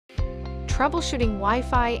troubleshooting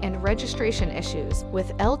Wi-Fi and registration issues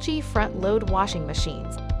with LG front-load washing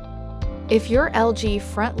machines. If your LG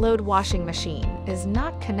front-load washing machine is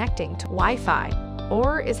not connecting to Wi-Fi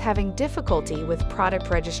or is having difficulty with product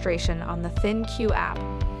registration on the ThinQ app,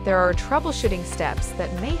 there are troubleshooting steps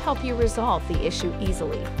that may help you resolve the issue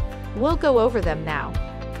easily. We'll go over them now.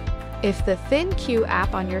 If the ThinQ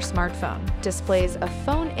app on your smartphone displays a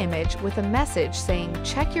phone image with a message saying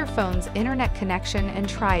check your phone's internet connection and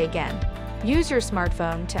try again, use your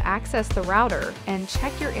smartphone to access the router and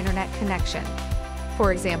check your internet connection.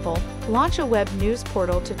 For example, launch a web news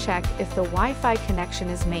portal to check if the Wi-Fi connection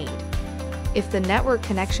is made. If the network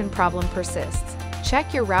connection problem persists,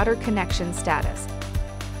 check your router connection status.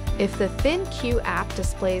 If the ThinQ app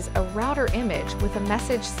displays a router image with a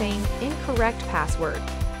message saying incorrect password,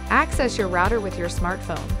 access your router with your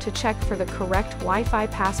smartphone to check for the correct Wi-Fi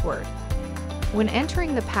password. When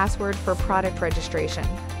entering the password for product registration,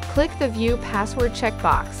 click the View Password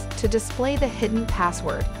checkbox to display the hidden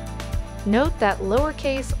password. Note that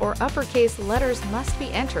lowercase or uppercase letters must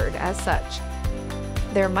be entered as such.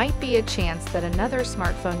 There might be a chance that another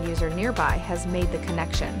smartphone user nearby has made the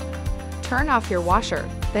connection. Turn off your washer,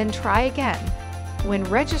 then try again. When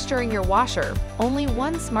registering your washer, only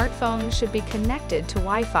one smartphone should be connected to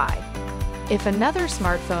Wi-Fi. If another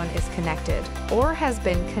smartphone is connected or has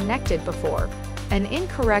been connected before, an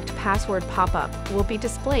incorrect password pop-up will be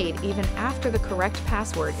displayed even after the correct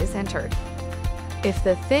password is entered. If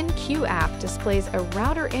the ThinQ app displays a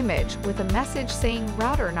router image with a message saying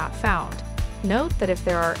router not found, note that if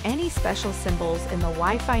there are any special symbols in the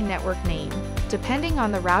Wi-Fi network name, depending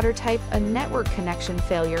on the router type, a network connection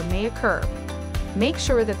failure may occur. Make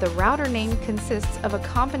sure that the router name consists of a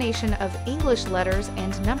combination of English letters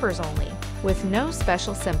and numbers only, with no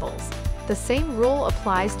special symbols. The same rule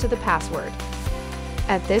applies to the password.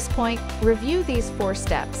 At this point, review these 4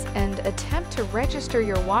 steps and attempt to register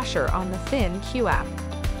your washer on the ThinQ app.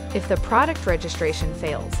 If the product registration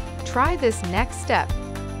fails, try this next step.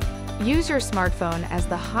 Use your smartphone as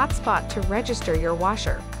the hotspot to register your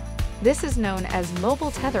washer. This is known as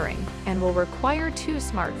mobile tethering and will require 2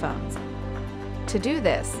 smartphones. To do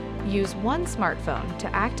this, use one smartphone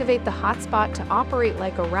to activate the hotspot to operate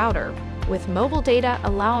like a router, with mobile data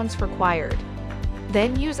allowance required.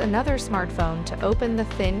 Then use another smartphone to open the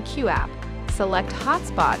ThinQ app, select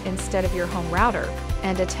hotspot instead of your home router,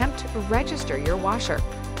 and attempt to register your washer.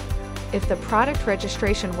 If the product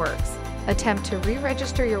registration works, attempt to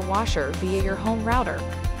re-register your washer via your home router.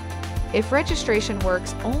 If registration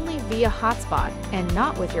works only via hotspot and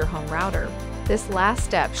not with your home router, this last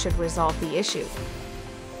step should resolve the issue.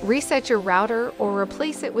 Reset your router or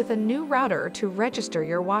replace it with a new router to register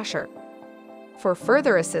your washer. For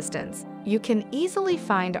further assistance, you can easily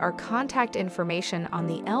find our contact information on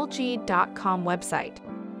the LG.com website.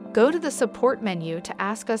 Go to the support menu to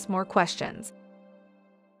ask us more questions.